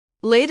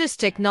Latest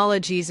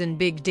technologies in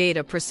big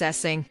data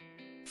processing.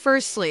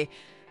 Firstly,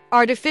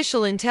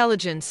 artificial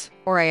intelligence,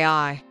 or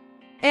AI.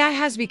 AI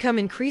has become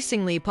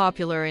increasingly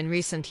popular in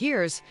recent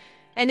years,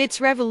 and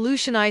it's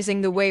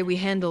revolutionizing the way we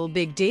handle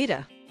big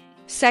data.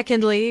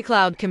 Secondly,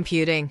 cloud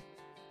computing.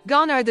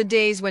 Gone are the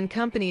days when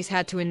companies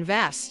had to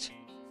invest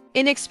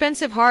in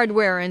expensive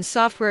hardware and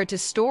software to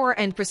store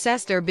and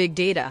process their big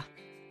data.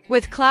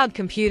 With cloud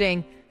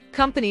computing,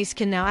 companies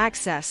can now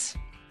access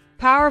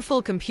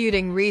powerful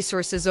computing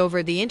resources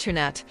over the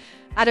internet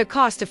at a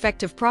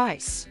cost-effective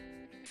price.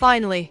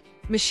 Finally,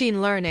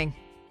 machine learning.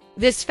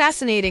 This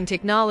fascinating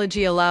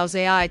technology allows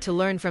AI to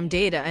learn from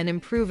data and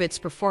improve its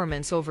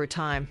performance over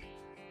time.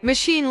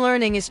 Machine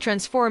learning is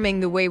transforming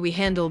the way we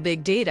handle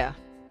big data,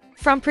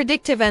 from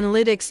predictive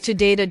analytics to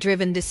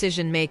data-driven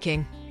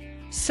decision-making.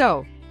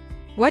 So,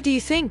 what do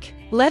you think?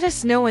 Let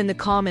us know in the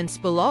comments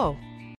below.